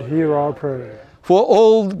 Lord, hear our prayer. For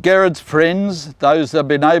all Gerrit's friends, those that have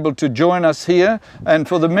been able to join us here, and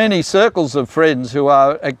for the many circles of friends who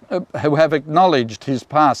have acknowledged his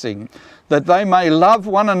passing, that they may love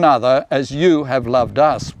one another as you have loved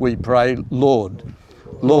us, we pray, Lord.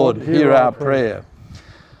 Lord, hear our prayer.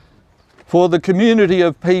 For the community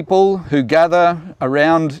of people who gather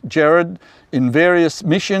around Gerrit in various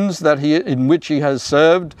missions in which he has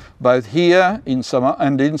served, both here in Samoa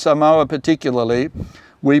and in Samoa particularly,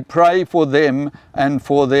 we pray for them and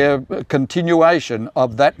for their continuation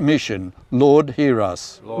of that mission. Lord, hear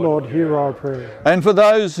us. Lord, hear our prayer. And for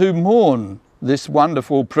those who mourn this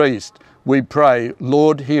wonderful priest, we pray,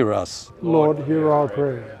 Lord, hear us. Lord, hear our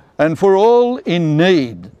prayer. And for all in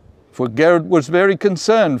need, for Gerrit was very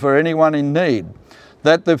concerned for anyone in need,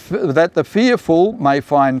 that the fearful may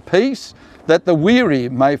find peace, that the weary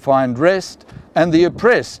may find rest, and the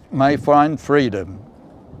oppressed may find freedom.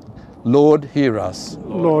 Lord, hear us.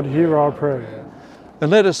 Lord, hear our prayer. And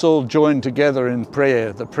let us all join together in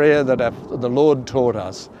prayer, the prayer that the Lord taught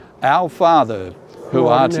us. Our Father, who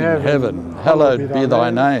art in heaven, hallowed be thy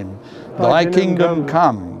name. Thy kingdom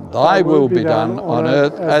come, thy will be done on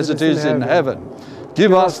earth as it is in heaven.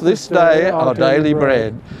 Give us this day our daily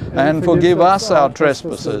bread, and forgive us our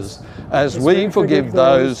trespasses, as we forgive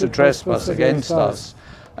those who trespass against us.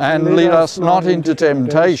 And lead us not into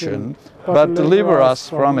temptation, but deliver us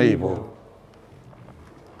from evil.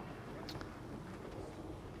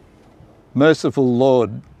 Merciful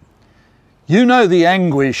Lord, you know the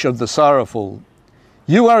anguish of the sorrowful.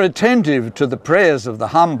 You are attentive to the prayers of the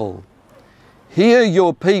humble. Hear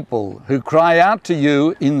your people who cry out to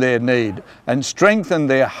you in their need, and strengthen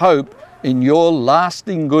their hope in your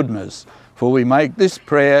lasting goodness. For we make this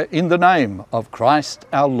prayer in the name of Christ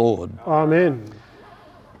our Lord. Amen.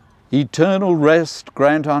 Eternal rest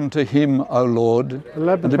grant unto him, O Lord, and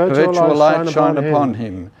let the perpetual light shine upon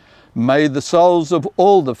him. May the souls of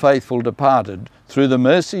all the faithful departed, through the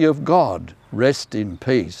mercy of God, rest in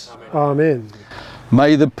peace. Amen.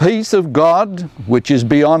 May the peace of God, which is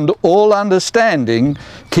beyond all understanding,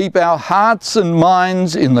 keep our hearts and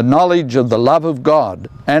minds in the knowledge of the love of God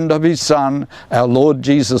and of His Son, our Lord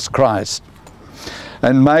Jesus Christ.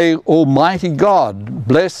 And may Almighty God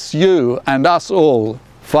bless you and us all,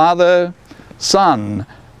 Father, Son,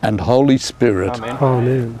 and Holy Spirit. Amen.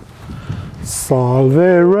 Amen.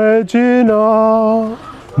 Salve Regina,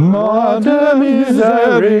 Mater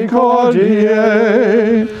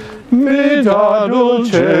Misericordiae, vita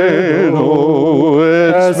dulcedo,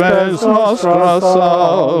 et spes nostra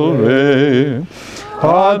salve.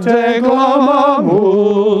 A te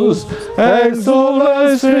clamamus,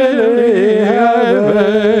 exules filii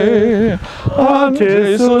Eve, a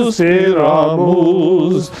te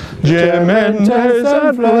suspiramus, gementes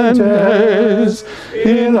et flentes,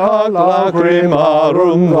 in hoc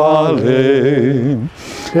lacrimarum vale.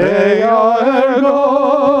 Ea ergo,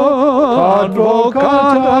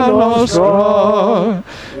 advocata nostra,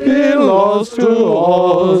 illos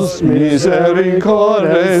tuos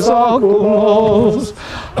misericordes oculos,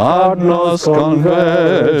 ad nos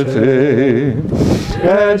converte.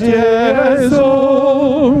 Et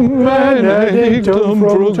Iesum benedictum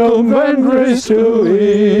fructum ventris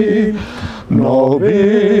tui,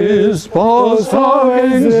 nobis post hoc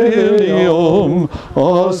exilium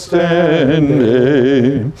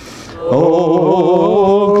ostende. O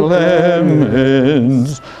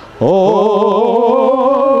clemens, O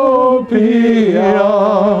pia,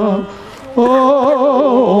 O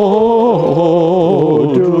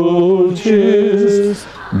dulcis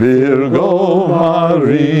Virgo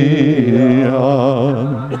Maria.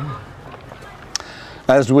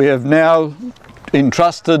 As we have now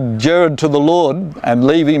entrusted Gerrit to the Lord and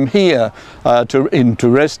leave him here to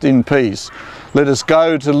rest in peace, let us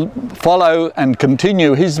go to follow and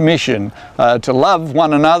continue his mission to love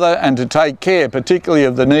one another and to take care particularly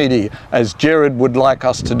of the needy, as Gerrit would like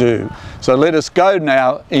us to do. So let us go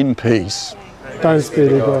now in peace. Thanks be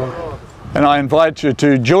to God. And I invite you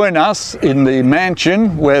to join us in the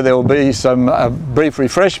mansion, where there will be some brief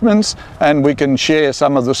refreshments, and we can share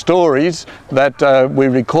some of the stories that we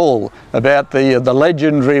recall about the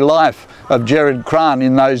legendary life of Gerrit Kraan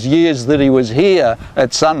in those years that he was here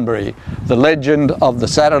at Sunbury, the legend of the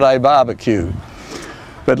Saturday barbecue.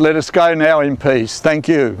 But let us go now in peace. Thank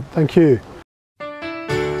you. Thank you.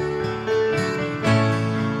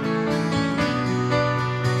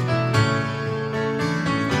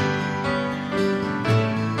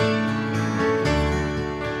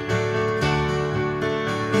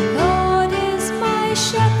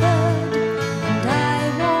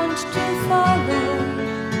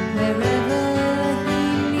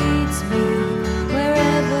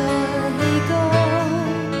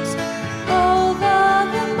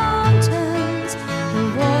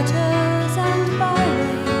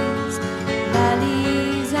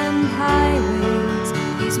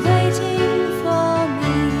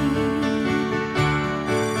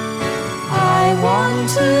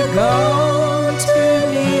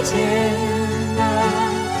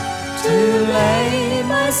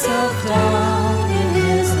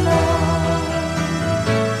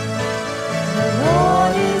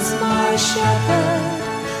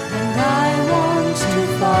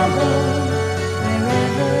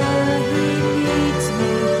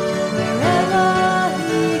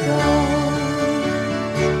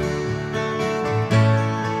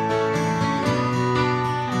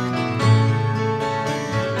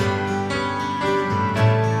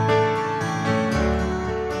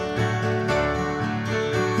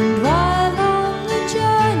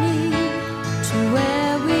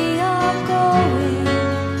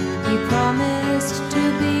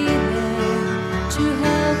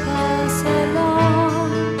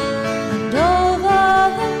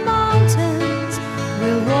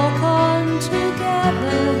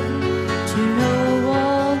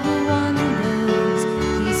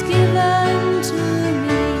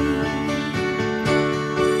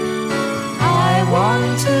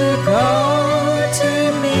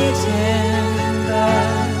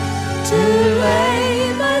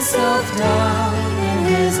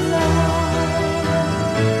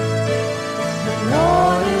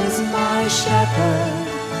 Shepherd,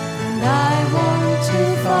 and I want to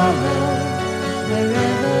follow wherever